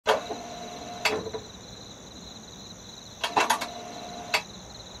I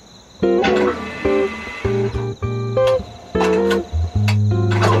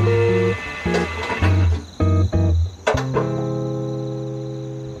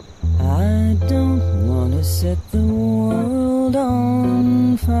don't want to set the world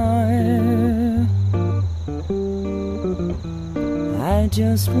on fire. I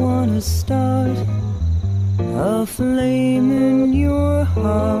just want to start a flame in your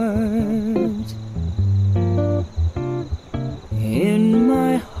heart. In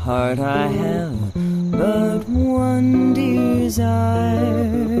my heart I have but one desire,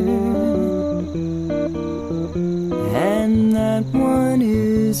 and that one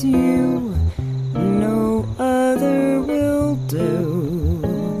is you. No other will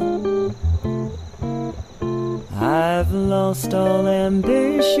do. I've lost all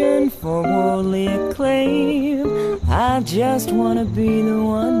ambition for worldly acclaim. I just want to be the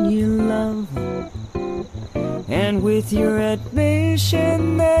one you love. And with your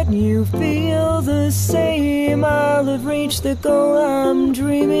admission that you feel the same, I'll have reached the goal I'm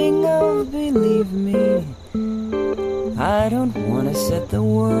dreaming of, believe me. I don't want to set the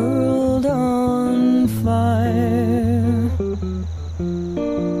world on fire.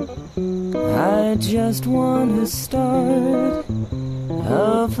 I just want to start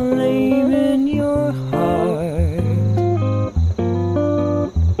a flame in your heart.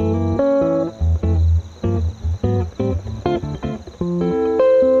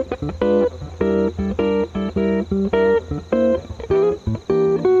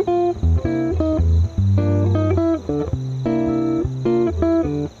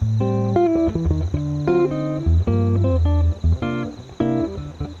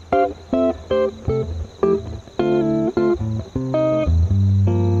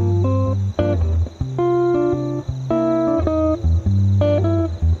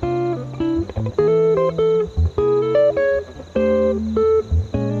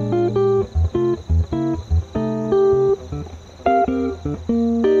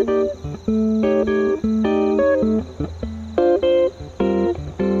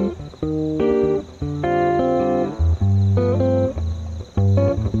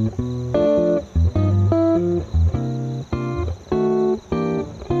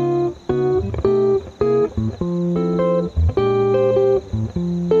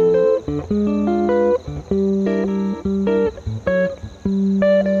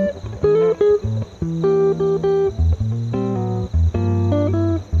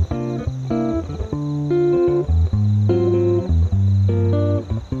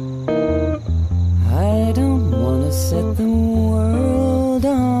 Set the world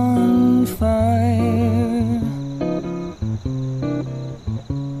on fire.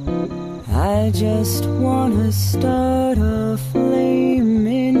 I just want to start a flame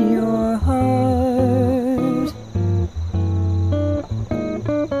in your heart.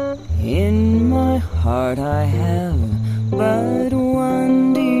 In my heart I have but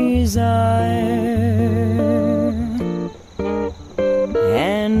one desire,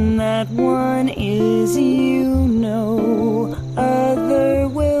 and that one is you. No other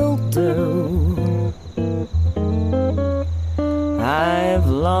will do. I've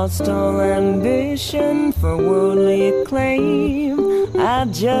lost all ambition for worldly acclaim. I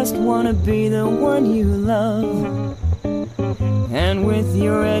just want to be the one you love. And with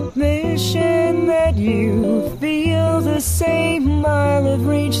your admission that you feel the same, I'll have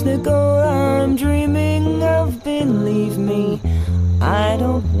reached the goal I'm dreaming of, believe me. I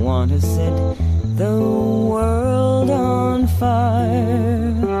don't want to set the world on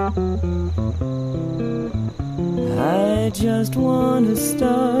fire. I just want to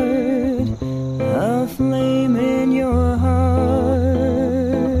start a flame in your heart.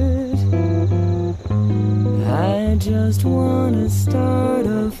 I just want to start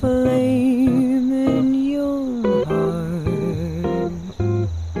a flame